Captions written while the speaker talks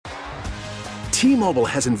T-Mobile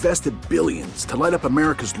has invested billions to light up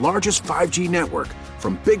America's largest 5G network,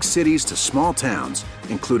 from big cities to small towns,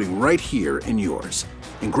 including right here in yours.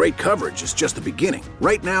 And great coverage is just the beginning.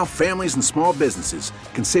 Right now, families and small businesses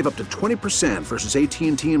can save up to 20% versus AT&T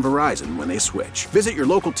and Verizon when they switch. Visit your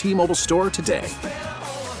local T-Mobile store today.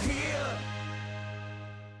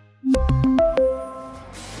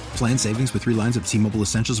 Plan savings with 3 lines of T-Mobile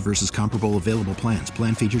Essentials versus comparable available plans.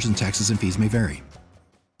 Plan features and taxes and fees may vary.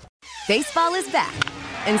 Baseball is back,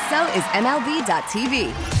 and so is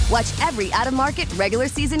MLB.tv. Watch every out-of-market regular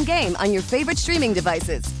season game on your favorite streaming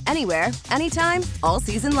devices, anywhere, anytime, all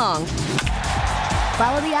season long.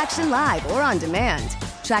 Follow the action live or on demand.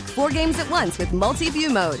 Track 4 games at once with multi-view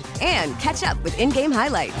mode and catch up with in-game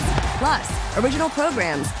highlights. Plus, original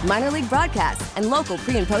programs, minor league broadcasts, and local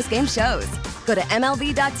pre- and post-game shows. Go to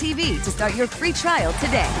MLB.tv to start your free trial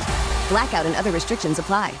today. Blackout and other restrictions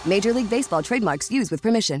apply. Major League Baseball trademarks used with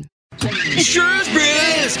permission.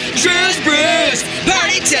 Shrewsbury's,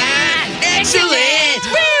 party time, excellent.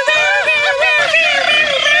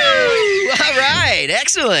 All right,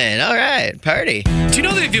 excellent. All right, party. Do you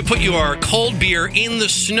know that if you put your cold beer in the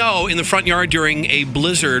snow in the front yard during a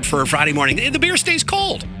blizzard for a Friday morning, the beer stays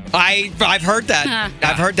cold? I've heard that.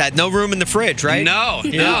 I've heard that. No room in the fridge, right? No.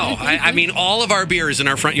 I mean, all of our beer is in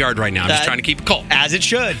our front yard right now. I'm just trying to keep it cold. As it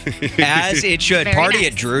should. As it should. Very Party nice.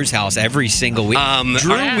 at Drew's house every single week.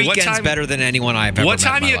 Drew weekend's better than anyone I've ever met. What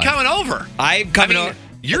time in are my you life. coming over? I'm coming over.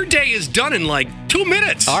 Your day is done in like 2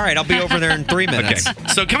 minutes. All right, I'll be over there in 3 minutes. Okay,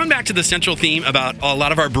 so coming back to the central theme about a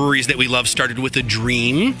lot of our breweries that we love started with a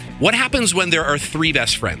dream. What happens when there are 3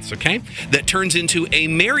 best friends, okay? That turns into a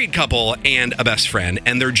married couple and a best friend,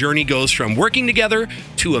 and their journey goes from working together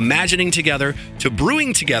to imagining together to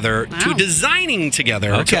brewing together to designing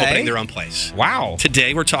together to opening their own place. Wow.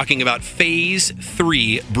 Today we're talking about Phase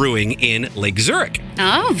 3 Brewing in Lake Zurich.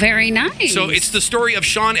 Oh, very nice. So it's the story of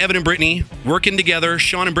Sean, Evan, and Brittany working together.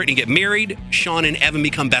 Sean and Brittany get married. Sean and Evan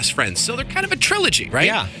become best friends. So they're kind of a trilogy, right?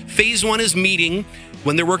 Yeah. Phase 1 is meeting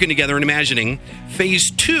when they're working together and imagining.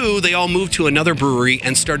 Phase 2, they all moved to another brewery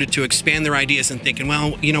and started to expand their ideas and thinking,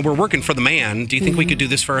 well, you know, we're working for the man. Do you think we could do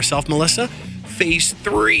this for ourselves, Melissa? Phase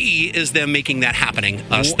 3 is them making that happening.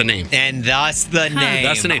 Thus the name. And thus the name.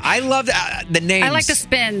 That's the name. I love the names. I like the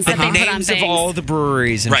spins that The they put on names things. of all the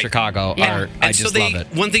breweries in Chicago are, I And just so love it.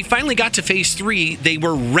 When they finally got to Phase 3, they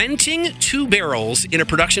were renting 2 barrels in a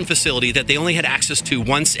production facility that they only had access to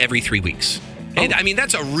once every 3 weeks. And I mean,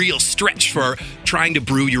 that's a real stretch for trying to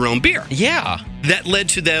brew your own beer. Yeah. That led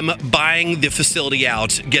to them buying the facility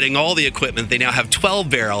out, getting all the equipment. They now have 12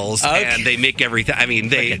 barrels, and they make everything. I mean,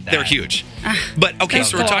 they're huge. But, okay,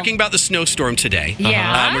 so we're talking about the snowstorm today.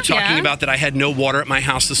 Yeah. We're talking about that I had no water at my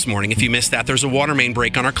house this morning. If you missed that, there's a water main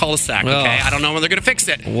break on our cul-de-sac, okay? I don't know when they're going to fix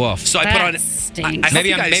it. Woof. So I put on... Stinks.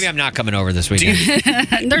 Maybe I'm not coming over this weekend.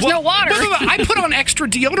 There's no water. I put on extra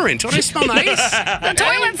deodorant. Don't I smell nice? The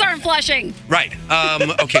toilets aren't flushing. Right.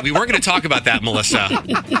 Okay, we weren't going to talk about that, Melissa.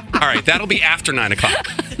 All right, that'll be after 9 o'clock.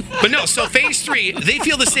 But no, so Phase 3, they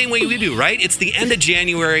feel the same way we do, right? It's the end of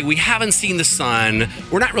January. We haven't seen the sun.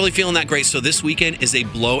 We're not really feeling that great. So this weekend is a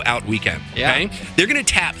blowout weekend. Okay? They're going to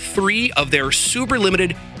tap 3 of their super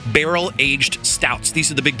limited barrel-aged stouts. These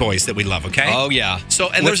are the big boys that we love, okay? Oh, yeah. So,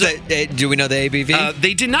 and What's there's do we know the ABV?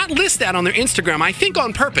 they did not list that on their Instagram, I think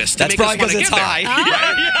on purpose. That's probably because it's high.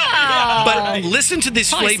 But listen to this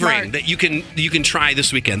Probably flavoring smart. that you can try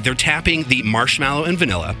this weekend. They're tapping the marshmallow and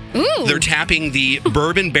vanilla. Ooh. They're tapping the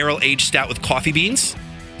bourbon barrel-aged stout with coffee beans.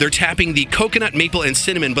 They're tapping the coconut, maple, and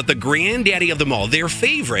cinnamon, but the granddaddy of them all, their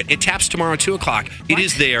favorite, it taps tomorrow at 2 o'clock. It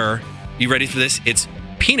is their, you ready for this? It's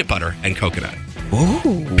peanut butter and coconut.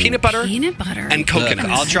 Ooh. Peanut butter and coconut.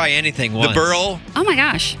 Look, I'll try anything once. The Burl Oh my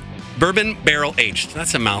gosh. bourbon barrel aged.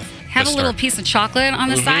 That's a mouth. Have a little piece of chocolate on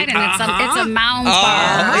the side, and it's a Mounds Oh,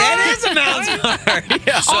 bar. it is a Mounds bar.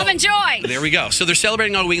 Yeah. Almond Joy. There we go. So they're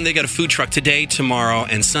celebrating all week. They got a food truck today, tomorrow,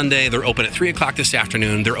 and Sunday. They're open at 3 o'clock this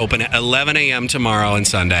afternoon. They're open at 11 a.m. tomorrow and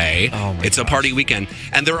Sunday. Oh my It's a party weekend.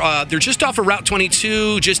 And they're just off of Route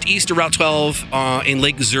 22, just east of Route 12 in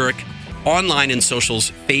Lake Zurich. Online and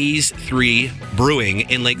socials, Phase 3 Brewing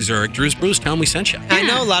in Lake Zurich. Drew's Brews, tell them we sent you. I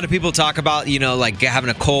know a lot of people talk about, like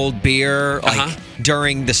having a cold beer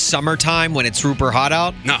during the summertime when it's super hot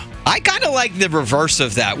out. No. I kind of like the reverse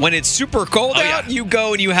of that. When it's super cold out, you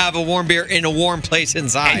go and you have a warm beer in a warm place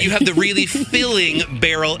inside. And you have the really filling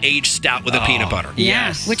barrel-aged stout with a peanut butter. Yeah,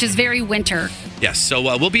 Yes. which is very winter. Yes, so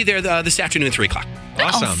we'll be there this afternoon at 3 o'clock.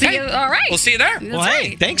 Awesome. I'll see you. All right. We'll see you there. Well,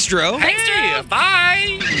 hey, thanks, Drew. Thanks, Drew.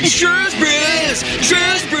 Bye. Shrewsbury's.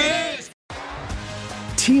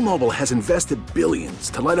 T-Mobile has invested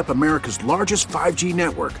billions to light up America's largest 5G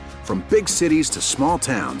network, from big cities to small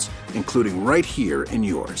towns, including right here in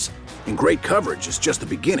yours. And great coverage is just the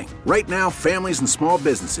beginning. Right now, families and small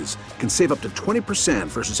businesses can save up to 20%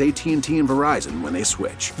 versus AT&T and Verizon when they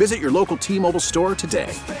switch. Visit your local T-Mobile store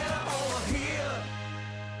today.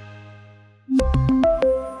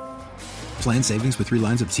 Plan savings with 3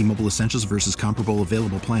 lines of T-Mobile Essentials versus comparable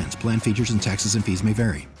available plans. Plan features and taxes and fees may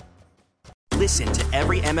vary. Listen to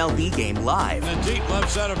every MLB game live. In the deep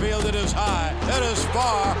left center field, it is high, it is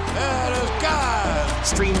far, it is gone.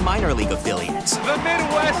 Stream minor league affiliates. The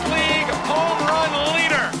Midwest League home run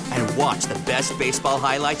leader. And watch the best baseball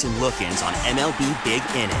highlights and look-ins on MLB Big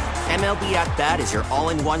Inning. MLB At Bat is your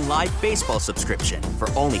all-in-one live baseball subscription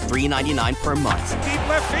for only $3.99 per month. Deep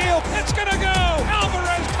left field, it's gonna go.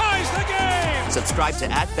 Alvarez ties the game. Subscribe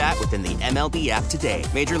to At Bat within the MLB app today.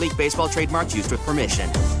 Major League Baseball trademarks used with permission.